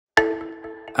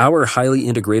Our highly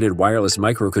integrated wireless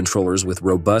microcontrollers with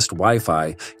robust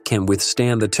Wi-Fi can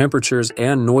withstand the temperatures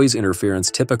and noise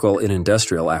interference typical in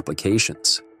industrial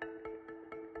applications.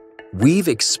 We've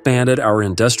expanded our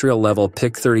industrial-level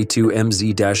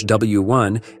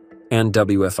PIC32MZ-W1 and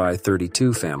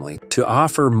WFI32 family to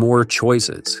offer more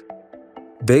choices.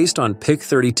 Based on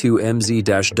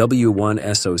PIC32MZ-W1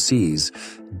 SoCs,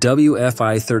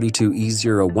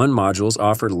 WFI32E01 modules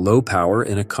offer low power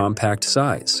in a compact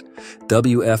size.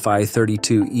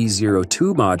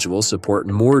 WFI32E02 modules support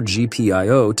more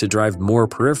GPIO to drive more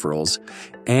peripherals,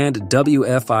 and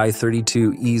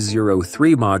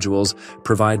WFI32E03 modules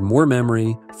provide more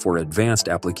memory for advanced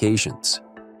applications.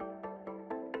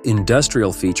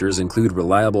 Industrial features include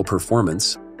reliable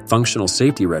performance, functional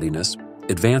safety readiness,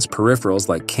 advanced peripherals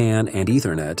like CAN and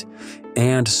Ethernet,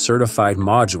 and certified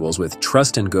modules with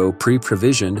Trust & Go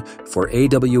pre-provisioned for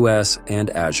AWS and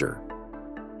Azure.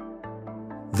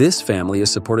 This family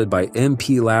is supported by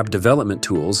MPLab development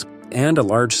tools and a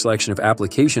large selection of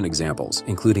application examples,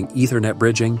 including Ethernet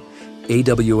bridging,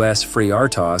 AWS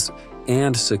FreeRTOS,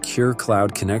 and secure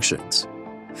cloud connections.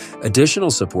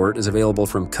 Additional support is available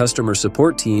from customer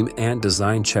support team and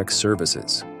design check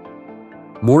services.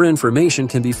 More information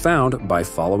can be found by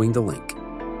following the link.